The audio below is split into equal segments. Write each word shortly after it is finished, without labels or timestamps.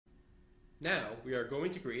Now we are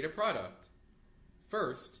going to create a product.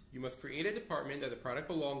 First, you must create a department that the product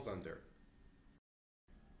belongs under.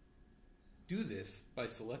 Do this by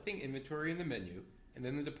selecting Inventory in the menu and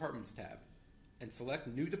then the Departments tab, and select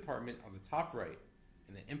New Department on the top right,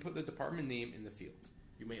 and then input the department name in the field.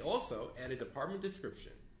 You may also add a department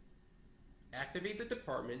description. Activate the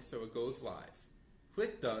department so it goes live.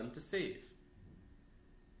 Click Done to save.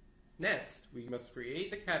 Next, we must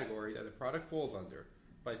create the category that the product falls under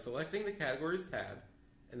by selecting the Categories tab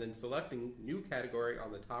and then selecting New Category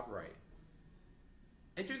on the top right.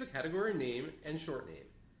 Enter the category name and short name.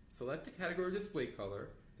 Select the category display color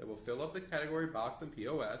that will fill up the category box in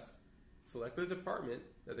POS. Select the department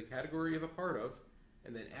that the category is a part of,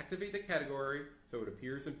 and then activate the category so it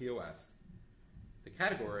appears in POS. The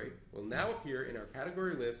category will now appear in our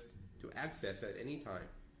category list to access at any time.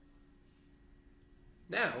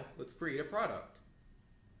 Now, let's create a product.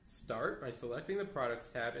 Start by selecting the Products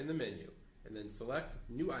tab in the menu, and then select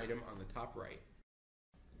New Item on the top right.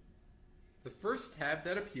 The first tab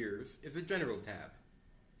that appears is a General tab.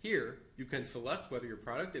 Here, you can select whether your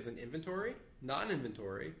product is an inventory,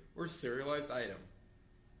 non-inventory, or serialized item.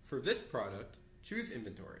 For this product, choose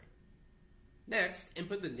Inventory. Next,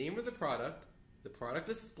 input the name of the product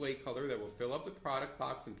display color that will fill up the product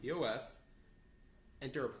box in POS,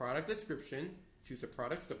 enter a product description, choose the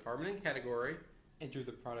product's department and category, enter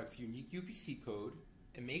the product's unique UPC code,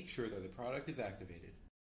 and make sure that the product is activated.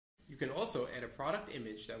 You can also add a product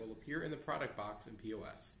image that will appear in the product box in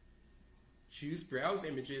POS. Choose Browse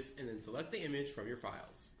Images and then select the image from your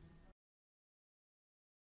files.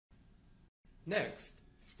 Next,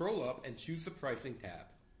 scroll up and choose the Pricing tab.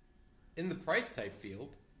 In the Price Type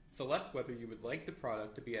field, select whether you would like the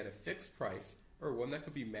product to be at a fixed price or one that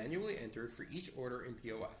could be manually entered for each order in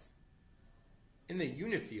POS. In the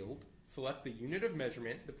Unit field, select the unit of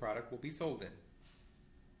measurement the product will be sold in.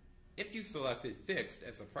 If you selected Fixed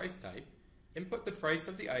as the price type, input the price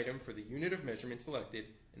of the item for the unit of measurement selected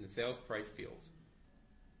in the Sales Price field.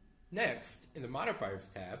 Next, in the Modifiers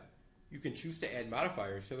tab, you can choose to add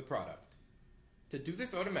modifiers to the product. To do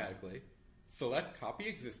this automatically, select Copy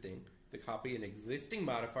Existing to copy an existing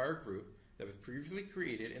modifier group that was previously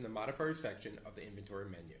created in the Modifiers section of the Inventory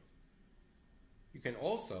menu. You can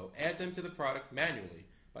also add them to the product manually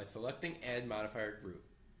by selecting Add Modifier Group.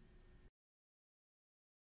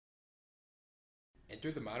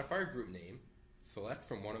 Enter the modifier group name, select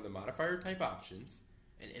from one of the modifier type options,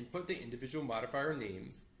 and input the individual modifier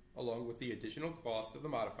names along with the additional cost of the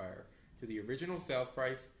modifier to the original sales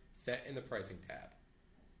price set in the Pricing tab.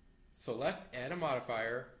 Select Add a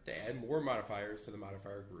Modifier to add more modifiers to the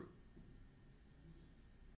modifier group.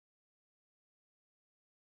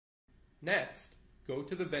 Next, go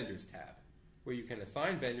to the Vendors tab, where you can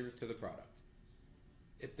assign vendors to the product.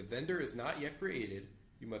 If the vendor is not yet created,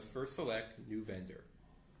 you must first select New Vendor.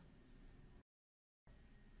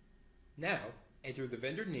 Now, enter the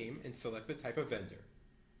vendor name and select the type of vendor.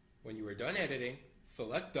 When you are done editing,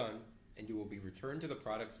 select Done, and you will be returned to the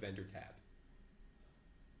Products Vendor tab.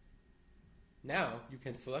 Now, you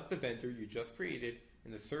can select the vendor you just created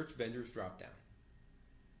in the Search Vendors dropdown.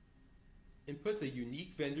 Input the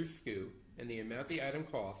unique vendor SKU and the amount the item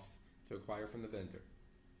costs to acquire from the vendor.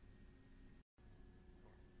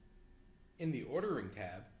 In the Ordering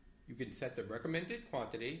tab, you can set the recommended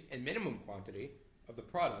quantity and minimum quantity of the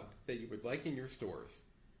product that you would like in your stores.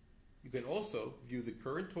 You can also view the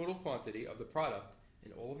current total quantity of the product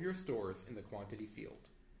in all of your stores in the Quantity field.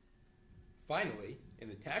 Finally, in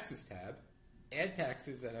the Taxes tab, add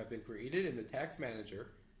taxes that have been created in the Tax Manager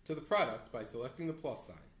to the product by selecting the plus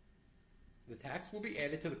sign. The tax will be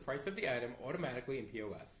added to the price of the item automatically in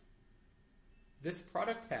POS. This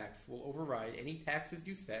product tax will override any taxes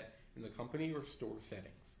you set in the company or store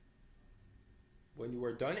settings. When you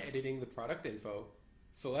are done editing the product info,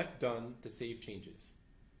 select Done to save changes.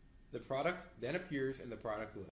 The product then appears in the product list.